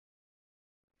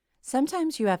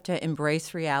Sometimes you have to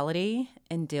embrace reality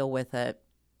and deal with it.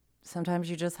 Sometimes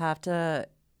you just have to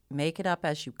make it up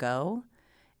as you go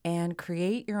and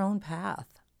create your own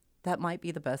path. That might be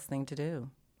the best thing to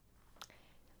do.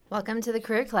 Welcome to the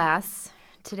career class.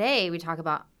 Today we talk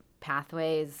about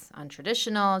pathways,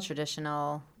 untraditional,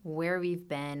 traditional, where we've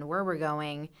been, where we're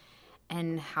going,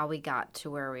 and how we got to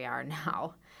where we are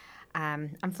now.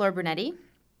 I'm Flora Brunetti.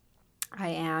 I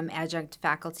am adjunct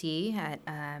faculty at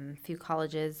a few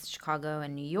colleges, Chicago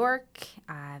and New York.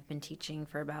 I've been teaching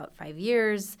for about 5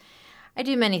 years. I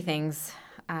do many things,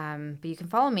 but you can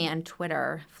follow me on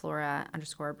Twitter,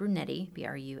 Flora_Brunetti,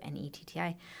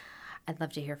 Brunetti. I'd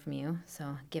love to hear from you,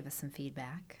 so give us some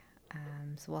feedback.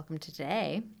 So welcome to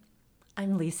today.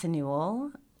 I'm Lisa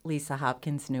Newell, Lisa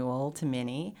Hopkins-Newell to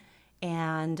many,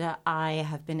 and I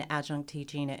have been adjunct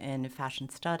teaching in fashion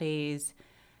studies,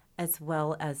 as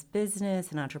well as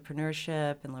business and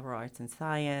entrepreneurship and liberal arts and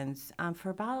science for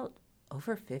about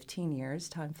over 15 years.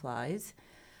 Time flies.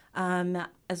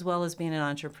 As well as being an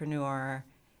entrepreneur.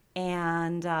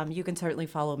 And you can certainly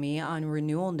follow me on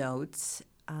Renewal Notes,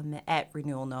 at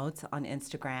Renewal Notes on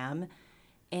Instagram.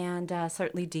 And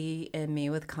certainly DM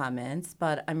me with comments.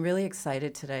 But I'm really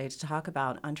excited today to talk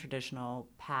about untraditional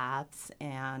paths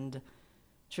and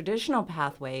traditional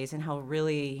pathways and how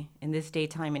really in this day,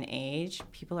 time, and age,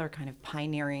 people are kind of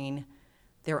pioneering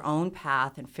their own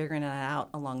path and figuring it out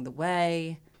along the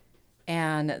way.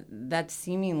 And that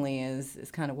seemingly is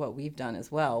kind of what we've done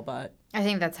as well. But I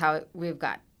think that's how we've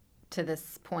got to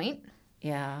this point.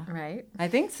 Yeah. Right? I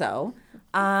think so.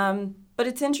 But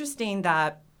it's interesting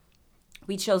that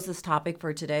we chose this topic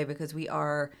for today because we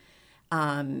are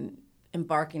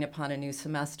embarking upon a new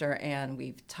semester, and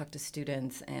we've talked to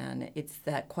students, and it's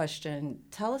that question.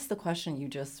 Tell us the question you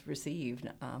just received,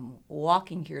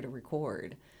 walking here to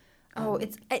record.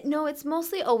 It's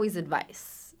mostly always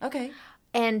advice. Okay.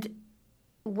 And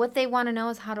what they want to know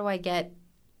is how do I get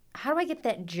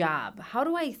that job? How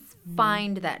do I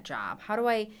find that job? How do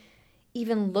I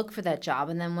even look for that job?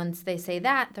 And then once they say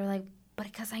that, they're like, but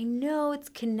because I know it's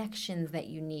connections that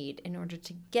you need in order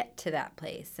to get to that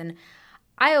place. And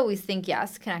I always think,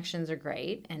 yes, connections are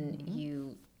great, and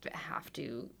you have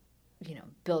to,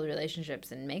 build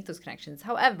relationships and make those connections.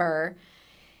 However,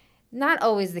 not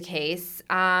always the case.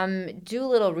 Do a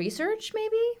little research,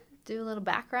 maybe. Do a little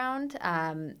background,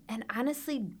 and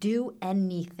honestly, do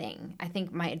anything. I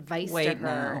think my advice to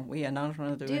her. No, we are not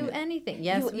going to do anything.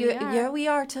 Yes, we are. Yeah, we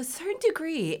are to a certain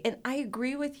degree, and I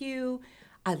agree with you.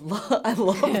 I love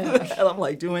that. I'm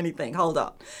like, do anything. Hold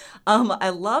on. I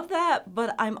love that,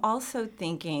 but I'm also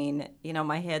thinking,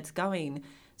 my head's going.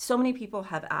 So many people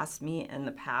have asked me in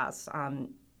the past,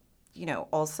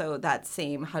 also that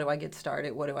same, how do I get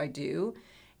started? What do I do?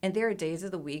 And there are days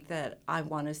of the week that I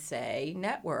want to say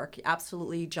network.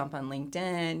 Absolutely jump on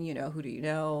LinkedIn. Who do you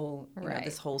know? Right.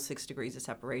 This whole 6 degrees of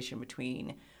separation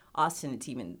between us, and it's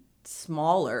even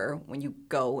smaller when you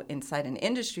go inside an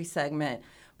industry segment.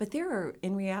 But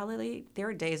in reality, there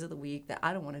are days of the week that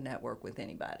I don't want to network with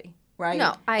anybody, right?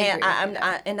 No, I agree.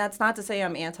 And that's not to say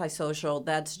I'm antisocial.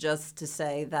 That's just to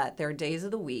say that there are days of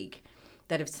the week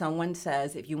that if someone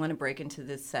says, if you want to break into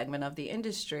this segment of the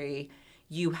industry,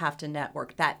 you have to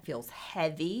network. That feels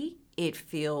heavy. It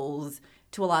feels,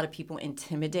 to a lot of people,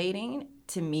 intimidating.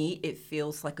 To me, it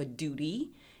feels like a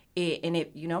duty.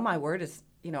 My word is,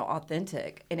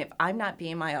 authentic. And if I'm not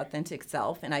being my authentic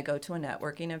self and I go to a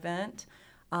networking event,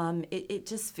 it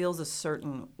just feels a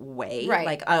certain way. Right.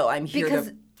 Like, I'm here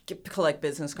to collect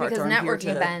business cards. Because or I'm networking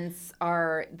here to... events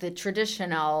are the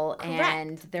traditional. Correct.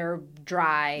 And they're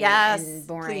dry and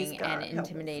boring and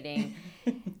intimidating.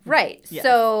 Right. Yes.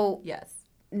 So yes.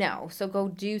 No. So go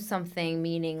do something,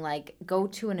 meaning like go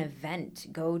to an event,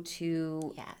 go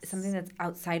to something that's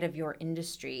outside of your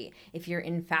industry. If you're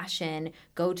in fashion,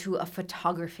 go to a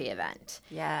photography event.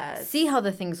 Yes. See how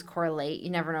the things correlate. You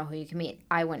never know who you can meet.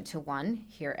 I went to one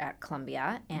here at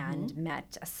Columbia and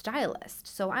met a stylist.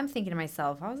 So I'm thinking to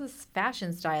myself, I was a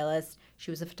fashion stylist.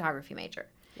 She was a photography major.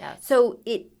 Yes. So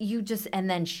and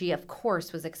then she, of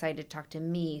course, was excited to talk to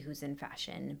me who's in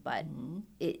fashion. But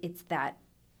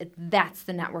that's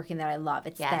the networking that I love.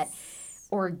 It's that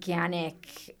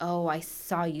organic, I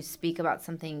saw you speak about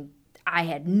something I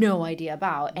had no idea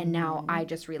about, and now I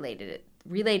just related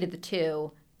the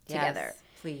two together. Yes,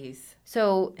 please.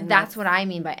 So that's what I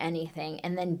mean by anything.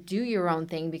 And then do your own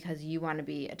thing because you want to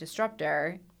be a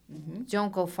disruptor.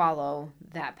 Don't go follow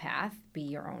that path. Be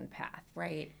your own path.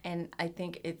 Right. And I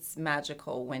think it's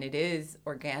magical when it is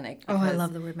organic. I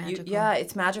love the word magical.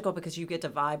 It's magical because you get to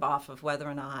vibe off of whether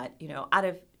or not, out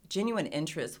of genuine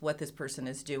interest, what this person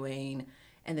is doing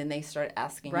And then they start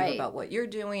asking Right. you about what you're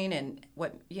doing and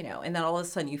what, and then all of a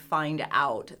sudden you find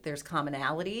out there's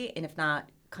commonality. And if not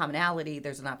commonality,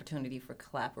 there's an opportunity for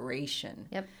collaboration.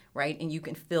 Yep. Right? And you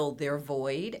can fill their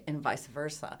void and vice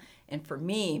versa. And for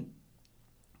me,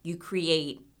 you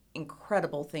create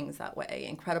incredible things that way,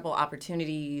 incredible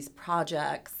opportunities,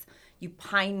 projects. You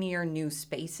pioneer new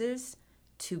spaces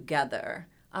together.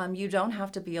 You don't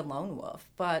have to be a lone wolf,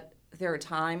 but there are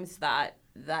times that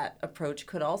approach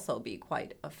could also be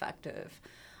quite effective.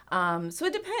 So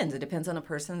it depends. It depends on a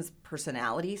person's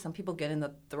personality. Some people get in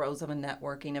the throes of a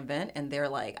networking event and they're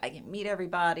like, I can meet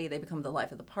everybody. They become the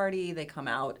life of the party. They come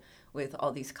out with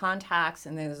all these contacts.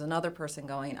 And there's another person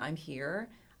going, I'm here.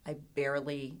 I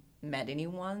barely met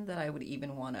anyone that I would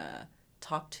even want to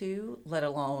talk to, let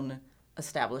alone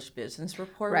establish business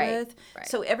rapport with. Right.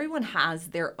 So everyone has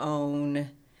their own,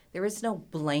 there is no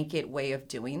blanket way of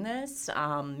doing this,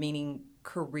 meaning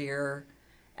career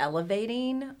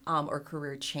elevating or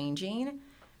career changing.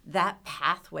 That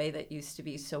pathway that used to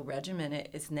be so regimented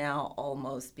is now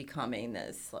almost becoming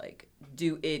this like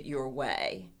do it your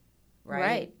way,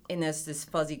 right? And there's this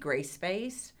fuzzy gray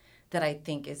space that I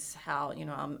think is how,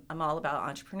 I'm all about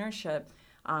entrepreneurship.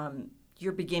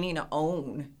 You're beginning to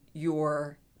own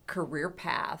your career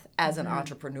path as an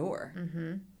entrepreneur.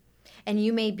 Mm-hmm. And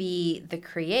you may be the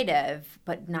creative,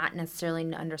 but not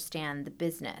necessarily understand the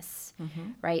business,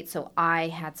 right? So I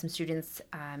had some students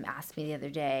ask me the other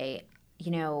day,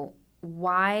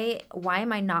 why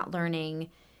am I not learning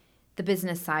the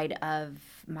business side of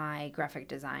my graphic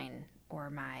design or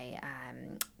my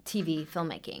TV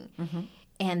filmmaking?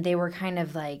 And they were kind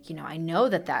of like, I know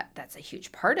that's a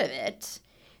huge part of it.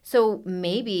 So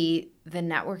maybe the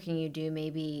networking you do,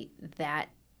 maybe that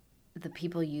the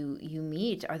people you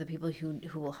meet are the people who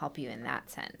will help you in that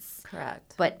sense.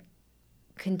 Correct. But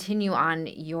continue on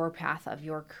your path of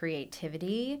your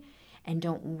creativity and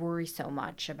don't worry so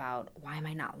much about why am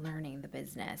I not learning the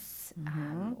business?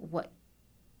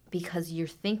 Because you're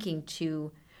thinking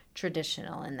too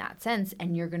traditional in that sense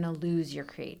and you're going to lose your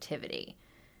creativity.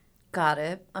 Got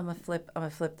it. I'm gonna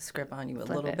flip the script on you a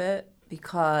little bit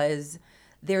because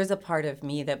there's a part of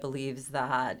me that believes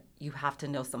that you have to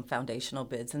know some foundational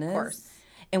business. Of course.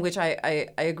 In which I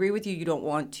agree with you. You don't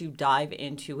want to dive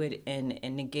into it and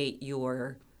negate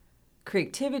your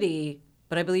creativity,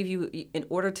 but I believe you, in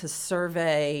order to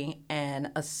survey and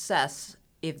assess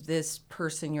if this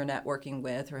person you're networking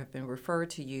with or have been referred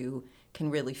to you can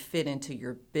really fit into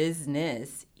your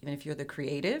business, even if you're the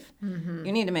creative,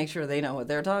 you need to make sure they know what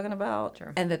they're talking about.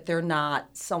 Sure. And that they're not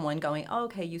someone going, oh,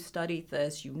 okay, you studied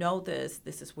this, you know this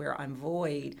is where I'm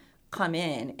void, come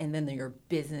in, and then your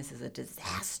business is a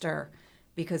disaster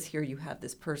because here you have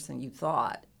this person you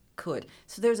thought could.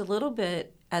 So there's a little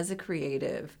bit, as a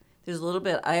creative, there's a little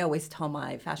bit, I always tell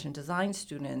my fashion design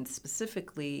students,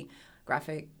 specifically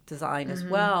graphic design as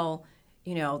well,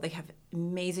 they have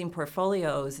amazing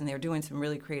portfolios and they're doing some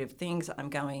really creative things. I'm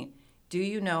going, do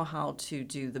you know how to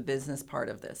do the business part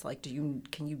of this? Like,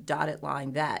 can you dotted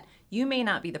line that? You may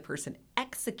not be the person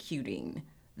executing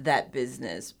that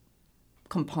business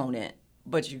component,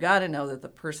 but you got to know that the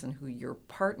person who you're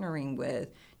partnering with,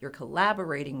 you're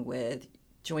collaborating with,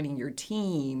 joining your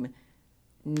team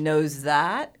knows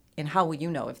that. And how will you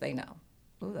know if they know?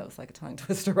 Ooh, that was like a tongue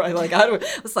twister, right? Like,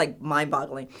 it was like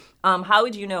mind-boggling. How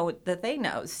would you know that they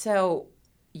know? So,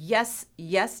 yes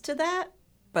to that,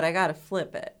 but I got to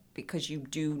flip it because you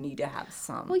do need to have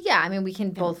some. Well, yeah, I mean, we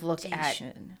can both look at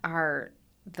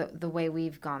the way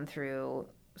we've gone through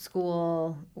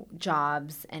school,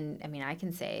 jobs, and I mean, I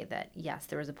can say that, yes,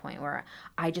 there was a point where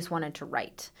I just wanted to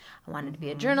write. I wanted to be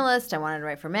a journalist. I wanted to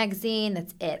write for a magazine.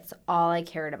 That's it. It's all I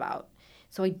cared about.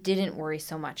 So I didn't worry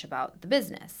so much about the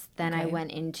business. Then I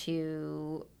went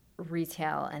into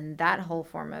retail and that whole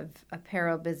form of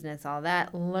apparel business, all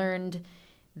that, learned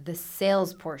the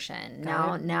sales portion.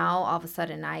 Now all of a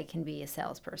sudden I can be a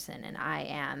salesperson and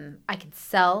I can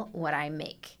sell what I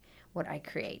make, what I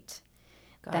create.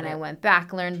 Then I went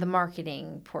back, learned the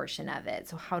marketing portion of it.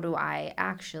 So how do I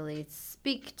actually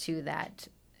speak to that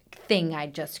thing I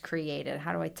just created?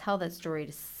 How do I tell that story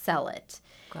to sell it?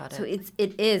 Got it. So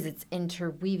it's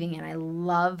interweaving, and I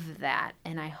love that.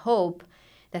 And I hope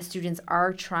that students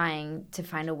are trying to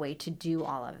find a way to do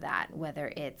all of that,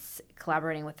 whether it's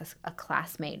collaborating with a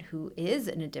classmate who is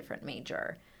in a different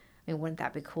major. I mean, wouldn't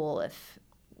that be cool if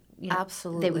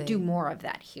Absolutely. they would do more of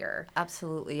that here?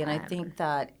 Absolutely. And I think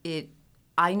that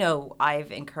I know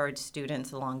I've encouraged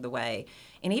students along the way,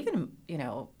 and even,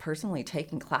 personally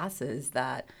taking classes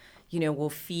that, will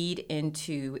feed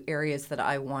into areas that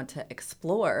I want to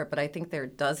explore. But I think there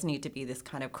does need to be this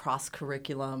kind of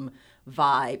cross-curriculum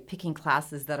vibe, picking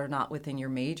classes that are not within your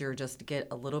major just to get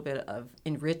a little bit of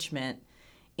enrichment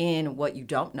in what you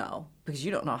don't know, because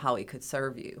you don't know how it could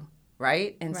serve you,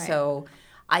 right? And Right. so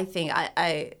I think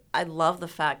I love the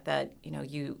fact that,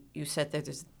 you said that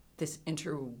there's this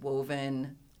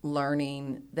interwoven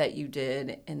learning that you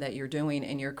did and that you're doing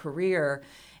in your career.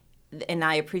 And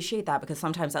I appreciate that, because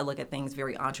sometimes I look at things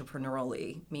very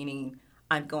entrepreneurially, meaning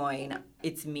I'm going,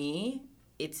 it's me,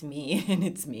 and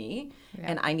it's me. Yeah.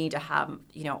 And I need to have,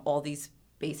 all these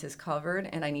bases covered,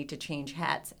 and I need to change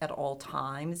hats at all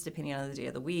times, depending on the day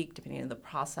of the week, depending on the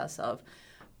process of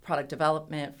product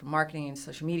development, from marketing and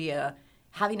social media.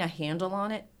 Having a handle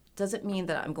on it doesn't mean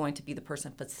that I'm going to be the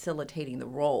person facilitating the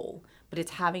role, but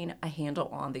it's having a handle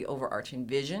on the overarching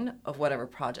vision of whatever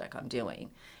project I'm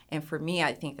doing. And for me,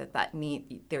 I think that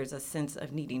there's a sense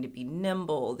of needing to be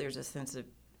nimble. There's a sense of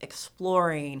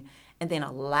exploring and then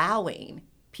allowing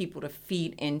people to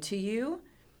feed into you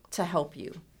to help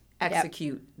you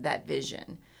execute that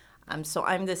vision. So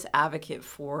I'm this advocate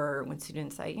for when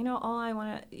students say, I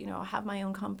want to, have my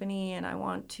own company, and I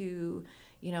want to,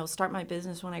 start my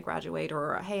business when I graduate,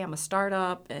 or, hey, I'm a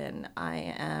startup and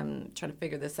I am trying to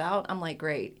figure this out. I'm like,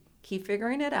 great, keep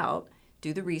figuring it out,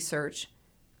 do the research,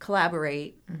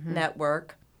 collaborate,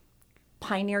 network,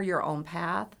 pioneer your own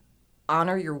path,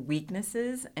 honor your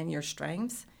weaknesses and your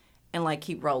strengths, and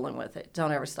keep rolling with it.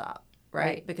 Don't ever stop,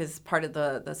 right? Because part of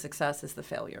the success is the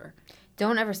failure.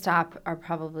 Don't ever stop are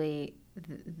probably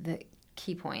the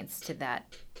key points to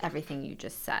that, everything you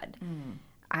just said.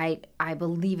 I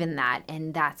believe in that,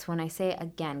 and that's when I say,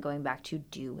 again, going back to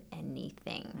do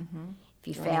anything. If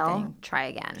you fail, try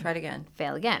again. Try it again.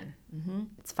 Fail again.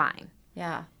 It's fine.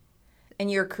 Yeah.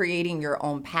 And you're creating your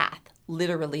own path,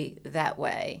 literally that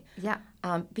way. Yeah.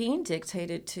 Being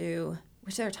dictated to,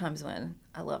 which there are times when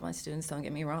I love my students, don't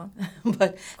get me wrong,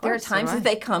 but there are times that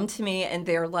they come to me and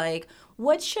they're like,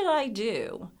 what should I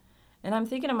do? And I'm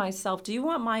thinking to myself, do you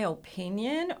want my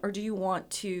opinion, or do you want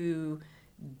to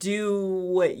do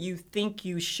what you think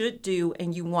you should do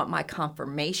and you want my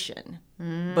confirmation?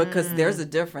 Because there's a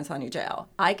difference, honey child.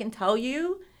 I can tell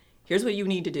you, here's what you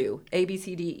need to do, A, B,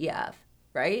 C, D, E, F,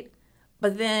 right?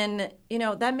 But then,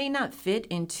 that may not fit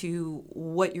into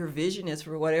what your vision is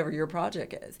for whatever your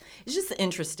project is. It's just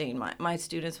interesting. My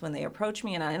students, when they approach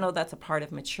me, and I know that's a part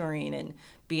of maturing and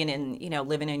being in,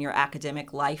 living in your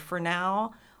academic life for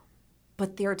now.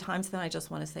 But there are times that I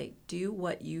just want to say, do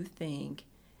what you think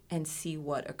and see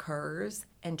what occurs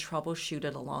and troubleshoot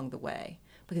it along the way.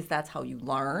 Because that's how you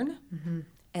learn,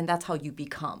 and that's how you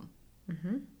become.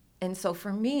 And so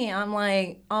for me, I'm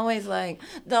always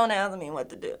don't ask me what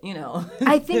to do,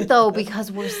 I think, though,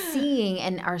 because we're seeing,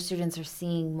 and our students are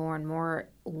seeing more and more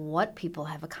what people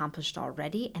have accomplished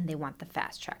already, and they want the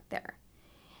fast track there.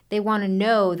 They want to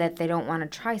know that they don't want to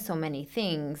try so many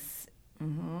things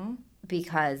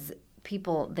because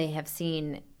people they have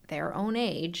seen their own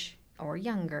age or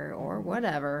younger or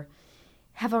whatever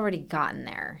have already gotten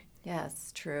there.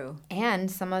 Yes, true.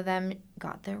 And some of them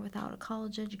got there without a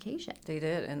college education. They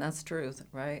did, and that's truth,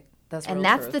 right? That's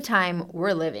the time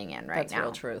we're living in right now.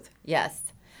 That's real truth.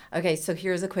 Yes. Okay, so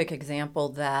here's a quick example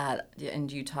that,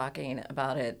 and you talking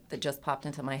about it, that just popped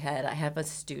into my head. I have a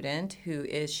student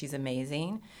she's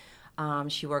amazing.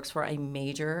 She works for a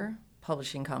major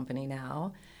publishing company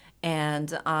now,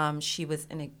 and she was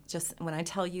when I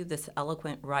tell you, this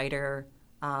eloquent writer,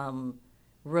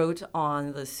 wrote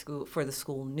on the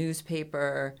school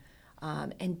newspaper,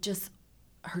 and just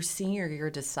her senior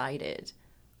year decided,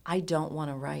 I don't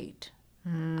want to write.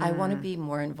 I want to be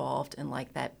more involved in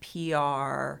that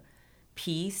PR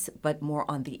piece, but more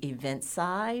on the event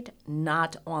side,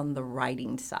 not on the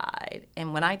writing side.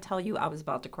 And when I tell you, I was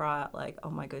about to cry,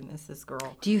 oh my goodness, this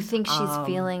girl. Do you think she's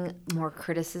feeling more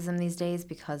criticism these days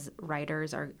because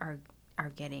writers are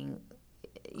getting,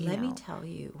 Let me tell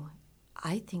you,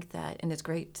 I think that, and it's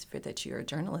great that you're a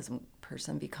journalism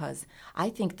person, because I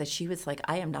think that she was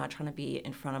I am not trying to be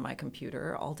in front of my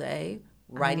computer all day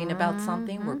writing about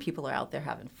something where people are out there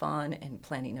having fun and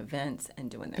planning events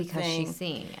and doing their thing. Because she's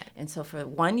seeing it. And so for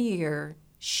 1 year,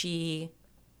 she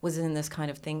was in this kind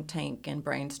of think tank and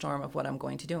brainstorm of what I'm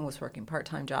going to do, and was working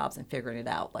part-time jobs and figuring it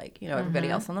out everybody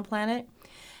else on the planet.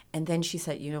 And then she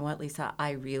said, you know what, Lisa,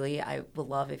 I would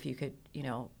love if you could,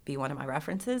 be one of my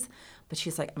references. But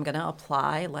she's like, I'm going to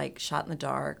apply, shot in the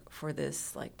dark, for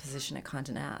this, position at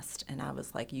Condé Nast. And I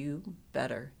was like, you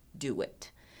better do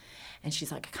it. And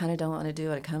she's like, I kind of don't want to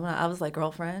do it. I was like,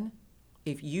 girlfriend,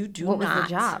 if you do what not. What was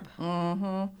the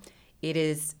job? It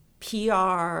is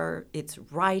PR, it's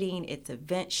writing, it's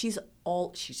event. She's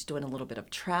doing a little bit of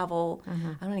travel. I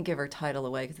don't want to give her title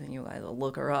away because then you guys will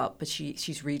look her up. But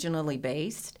she's regionally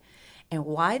based. And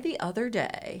why the other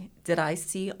day did I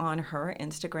see on her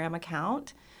Instagram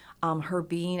account her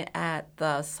being at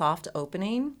the soft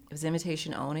opening? It was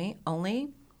invitation only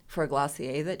for a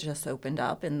Glossier that just opened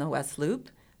up in the West Loop.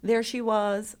 There she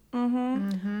was,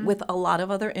 with a lot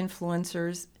of other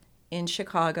influencers in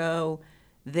Chicago,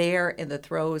 there in the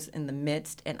throes, in the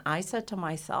midst. And I said to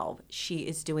myself, she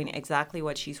is doing exactly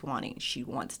what she's wanting. She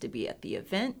wants to be at the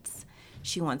events.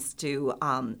 She wants to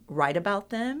write about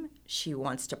them. She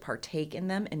wants to partake in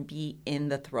them and be in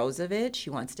the throes of it. She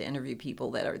wants to interview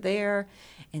people that are there.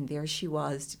 And there she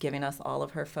was giving us all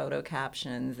of her photo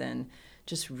captions and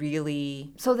just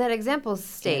really So that example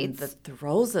states in the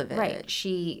throes of it. Right.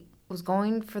 She was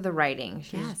going for the writing.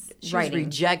 She She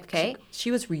writing. she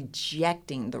was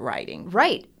rejecting the writing.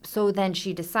 Right. So then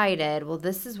she decided, well,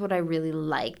 this is what I really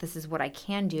like. This is what I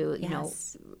can do. You know,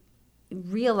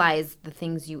 realize the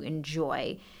things you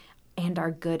enjoy and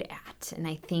are good at. And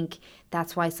I think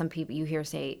that's why some people you hear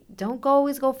say, don't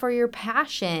always go for your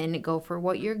passion, go for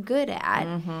what you're good at.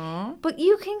 But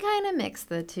you can kind of mix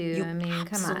the two. You I mean,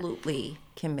 come on. absolutely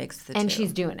can mix the two. And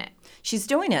she's doing it. She's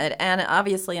doing it. And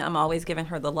obviously, I'm always giving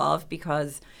her the love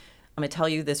because I'm going to tell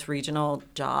you this regional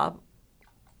job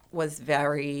was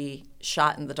very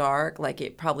shot in the dark. Like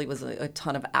it probably was a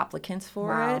ton of applicants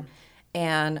for it.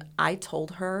 And I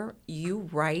told her, you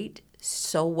write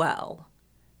so well.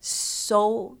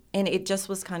 And it just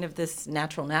was kind of this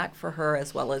natural knack for her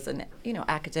as well as an,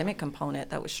 academic component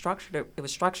that was structured. It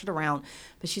was structured around,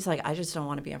 but she's like, I just don't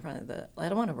want to be in front of I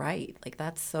don't want to write. Like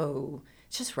it's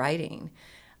just writing.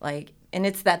 Like, and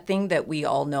it's that thing that we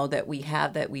all know that we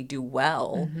have that we do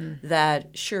well,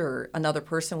 that sure, another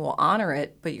person will honor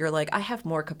it, but you're like, I have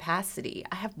more capacity.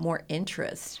 I have more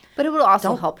interest. But it will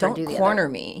also help her do the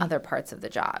me. other parts of the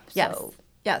job. Yes. So.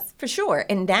 Yes, for sure.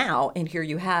 And here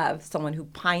you have someone who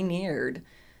pioneered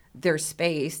their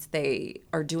space. They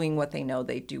are doing what they know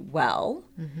they do well.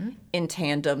 In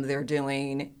tandem, they're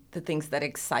doing the things that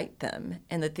excite them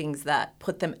and the things that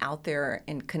put them out there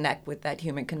and connect with that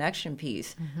human connection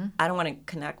piece. I don't want to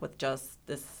connect with just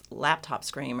this laptop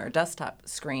screen or desktop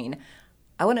screen.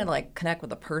 I want to connect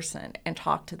with a person and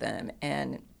talk to them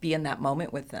and be in that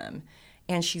moment with them.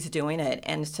 And she's doing it.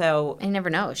 And so I never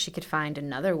know. She could find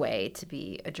another way to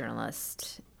be a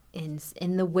journalist in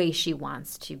the way she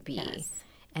wants to be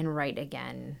and write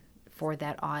again for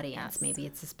that audience. Maybe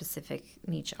it's a specific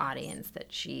niche audience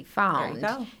that she found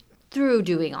through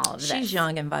doing all of this. She's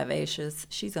young and vivacious.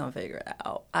 She's going to figure it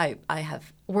out.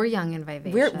 We're young and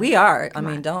vivacious. We are. I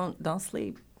mean, don't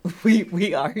sleep.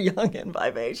 We are young and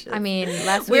vivacious. I mean,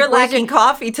 last week we're lacking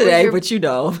coffee today, but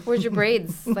where's your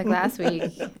braids like last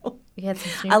week? You had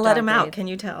some Snoop I let Dogg him out. braids. Can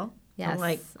you tell? Yes.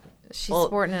 I'm she's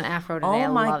sporting an afro today. I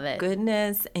love it. Oh my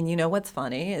goodness. And you know what's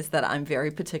funny is that I'm very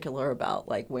particular about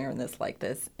wearing this like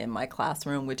this in my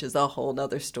classroom, which is a whole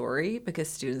other story because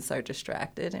students are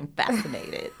distracted and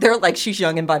fascinated. They're like, she's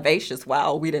young and vivacious.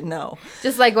 Wow, we didn't know.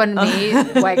 Just like when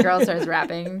white girl starts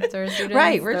rapping to her students.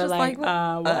 Right. We're just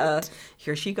what?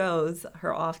 Here she goes,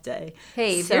 her off day.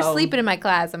 Hey, if you're sleeping in my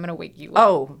class, I'm going to wake you up.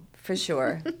 Oh, for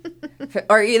sure.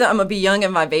 Or either I'm going to be young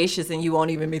and vivacious and you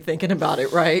won't even be thinking about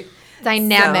it, right?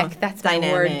 Dynamic. That's my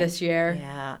dynamic. word this year.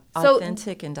 Yeah.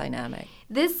 Authentic and dynamic.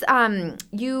 This,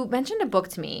 you mentioned a book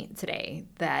to me today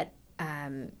that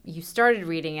you started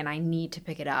reading and I need to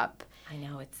pick it up. I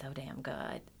know. It's so damn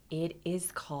good. It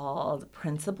is called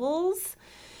Principles.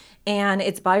 And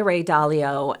it's by Ray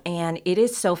Dalio, and it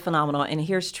is so phenomenal. And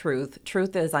here's truth.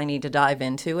 Truth is I need to dive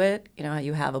into it. You know how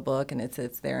you have a book and it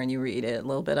sits there and you read it, a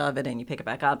little bit of it, and you pick it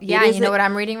back up. Yeah, you know what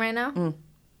I'm reading right now?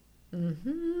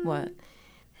 What?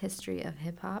 History of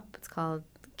Hip Hop. It's called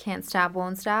Can't Stop,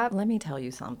 Won't Stop. Let me tell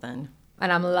you something.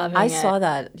 And I'm loving it. I saw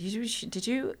that. Did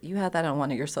you had that on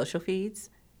one of your social feeds?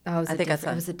 Oh, it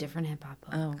was a different hip hop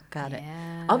book. Oh, got it.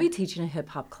 Yeah. I'll be teaching a hip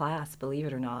hop class, believe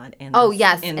it or not.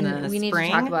 Yes, in and we need to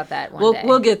talk about that one day.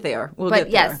 We'll get there.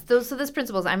 So this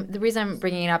Principles, the reason I'm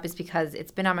bringing it up is because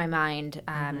it's been on my mind,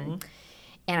 and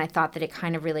I thought that it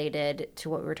kind of related to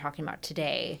what we were talking about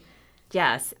today.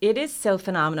 Yes, it is so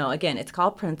phenomenal. Again, it's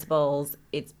called Principles.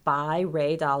 It's by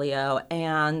Ray Dalio.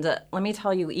 And let me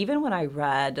tell you, even when I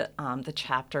read the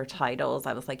chapter titles,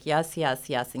 I was like, yes, yes,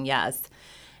 yes, and yes.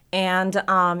 And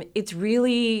it's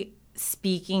really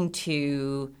speaking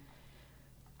to,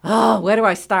 where do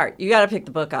I start? You got to pick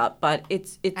the book up. But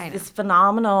it's this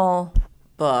phenomenal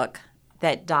book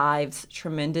that dives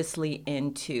tremendously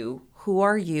into who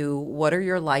are you, what are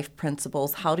your life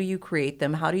principles, how do you create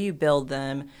them, how do you build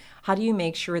them, how do you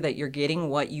make sure that you're getting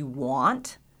what you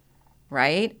want,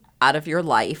 right, out of your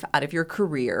life, out of your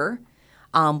career,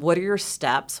 What are your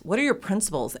steps? What are your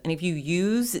principles? And if you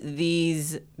use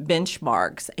these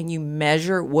benchmarks and you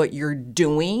measure what you're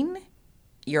doing,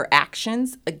 your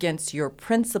actions against your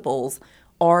principles,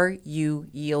 are you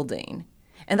yielding?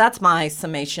 And that's my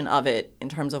summation of it in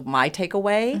terms of my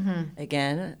takeaway.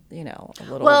 Again, a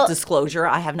little disclosure.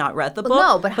 I have not read the book.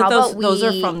 No, but how those, about those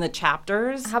are from the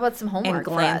chapters. How about some homework and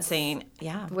glancing? For us?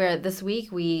 Yeah. Where this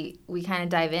week we kind of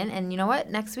dive in, and you know what?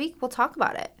 Next week we'll talk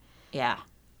about it. Yeah.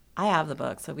 I have the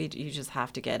book, so you just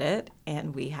have to get it,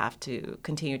 and we have to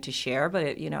continue to share.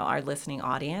 But our listening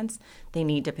audience, they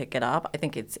need to pick it up. I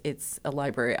think it's a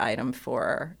library item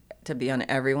to be on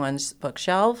everyone's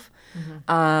bookshelf.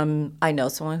 I know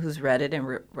someone who's read it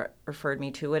and referred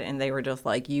me to it, and they were just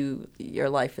like, your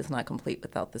life is not complete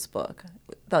without this book.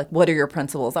 Like, what are your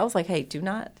principles? I was like, hey, do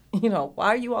not, why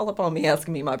are you all up on me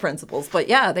asking me my principles? But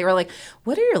yeah, they were like,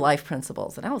 what are your life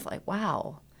principles? And I was like,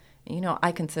 wow.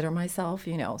 I consider myself,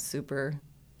 super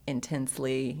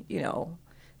intensely,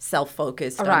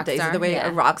 self-focused on days of the way.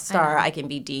 A rock star. I can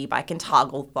be deep. I can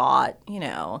toggle thought,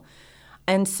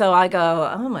 And so I go,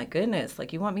 oh, my goodness,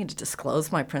 like, you want me to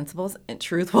disclose my principles? And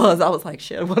truth was, I was like,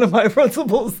 shit, what are my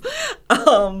principles?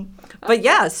 But,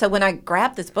 yeah, so when I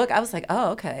grabbed this book, I was like,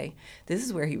 oh, okay, this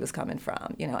is where he was coming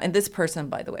from, And this person,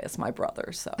 by the way, is my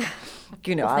brother. So,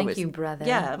 Thank you, brother.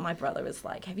 Yeah, my brother was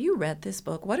like, have you read this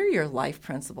book? What are your life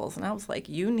principles? And I was like,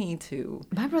 you need to.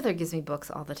 My brother gives me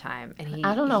books all the time, and he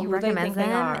I don't know he who recommends they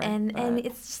think them, they are, and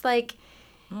it's just like,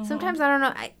 sometimes I don't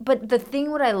know. But the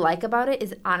thing what I like about it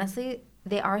is, honestly,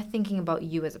 they are thinking about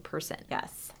you as a person.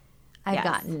 Yes. I've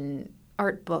gotten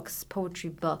art books, poetry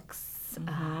books,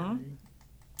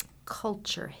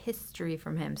 culture, history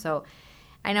from him. So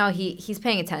I know he's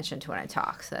paying attention to when I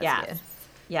talk. So that's good.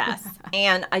 Yes.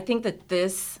 And I think that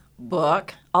this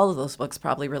book, all of those books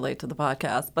probably relate to the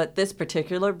podcast, but this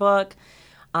particular book,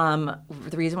 the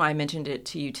reason why I mentioned it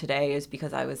to you today is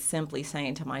because I was simply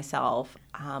saying to myself,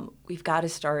 we've got to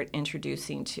start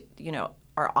introducing to,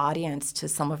 our audience to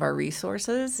some of our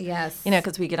resources. Yes.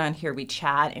 Because we get on here, we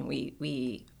chat, and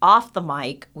we off the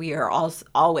mic, we are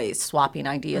always swapping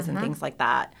ideas and things like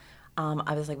that.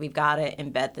 I was like, we've got to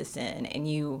embed this in.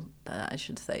 And you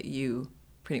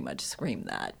pretty much screamed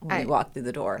that when we walked through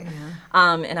the door.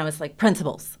 Yeah. And I was like,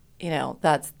 principles.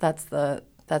 That's the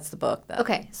book.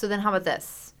 Okay, so then how about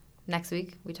this? Next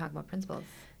week, we talk about principles.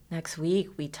 Next week,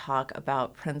 we talk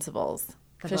about principles.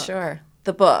 For sure.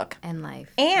 The book. And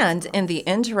life. And in the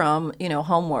interim,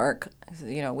 homework,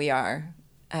 we are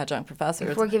adjunct professors.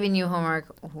 If we're giving you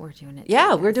homework, we're doing it too.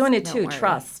 Yeah, we're doing it too.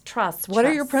 Trust. What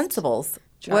are your principles?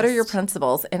 What are your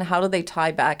principles, and how do they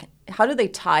tie back? How do they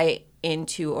tie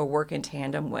into or work in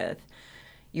tandem with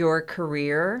your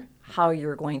career, how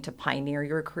you're going to pioneer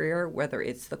your career, whether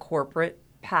it's the corporate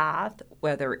path,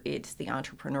 whether it's the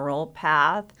entrepreneurial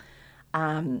path?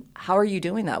 How are you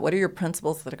doing that? What are your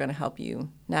principles that are going to help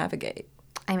you navigate?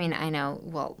 I mean, I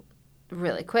know,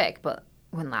 really quick, but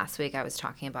when last week I was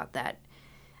talking about that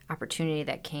opportunity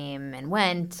that came and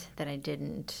went that I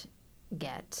didn't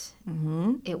get,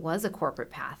 it was a corporate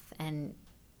path. And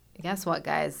guess what,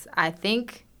 guys? I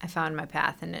think I found my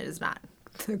path, and it is not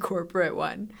the corporate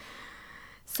one.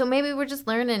 So maybe we're just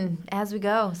learning as we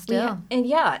go still.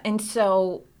 And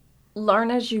so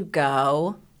learn as you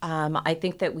go. I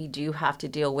think that we do have to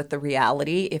deal with the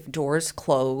reality. If doors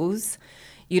close,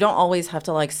 you don't always have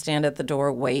to stand at the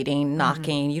door waiting,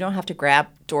 knocking. You don't have to grab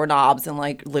doorknobs and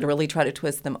literally try to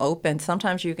twist them open.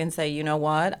 Sometimes you can say, you know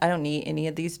what? I don't need any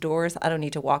of these doors. I don't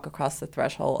need to walk across the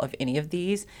threshold of any of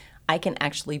these. I can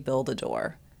actually build a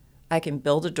door. I can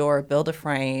build a door, build a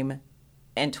frame,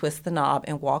 and twist the knob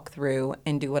and walk through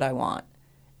and do what I want.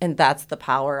 And that's the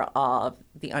power of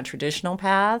the untraditional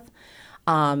path.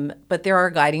 But there are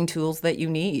guiding tools that you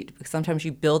need. Sometimes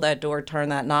you build that door, turn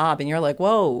that knob, and you're like,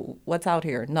 whoa, what's out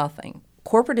here? Nothing.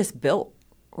 Corporate is built,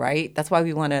 right? That's why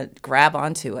we want to grab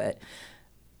onto it.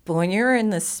 But when you're in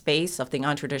the space of the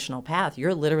untraditional path,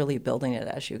 you're literally building it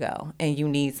as you go, and you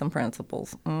need some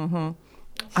principles. All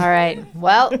right.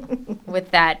 Well,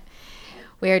 with that,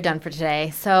 we are done for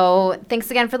today. So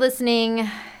thanks again for listening.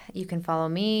 You can follow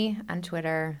me on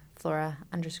Twitter,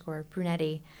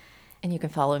 Flora_Brunetti. And you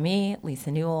can follow me, Lisa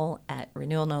Newell, at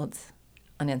Renewal Notes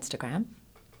on Instagram.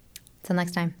 Till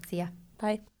next time. See ya.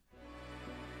 Bye.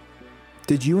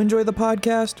 Did you enjoy the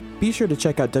podcast? Be sure to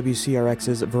check out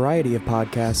WCRX's variety of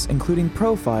podcasts, including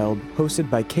Profiled, hosted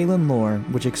by Kaylin Lohr,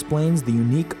 which explains the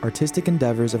unique artistic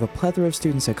endeavors of a plethora of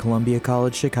students at Columbia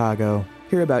College Chicago.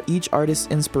 Hear about each artist's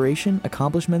inspiration,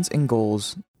 accomplishments, and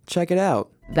goals. Check it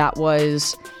out. That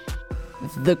was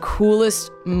the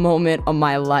coolest moment of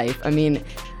my life. I mean,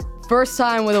 First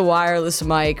time with a wireless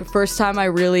mic. First time I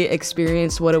really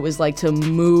experienced what it was like to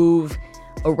move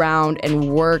around and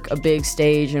work a big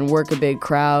stage and work a big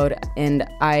crowd. And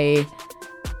I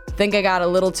think I got a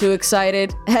little too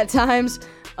excited at times.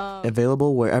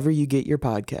 Available wherever you get your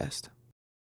podcast.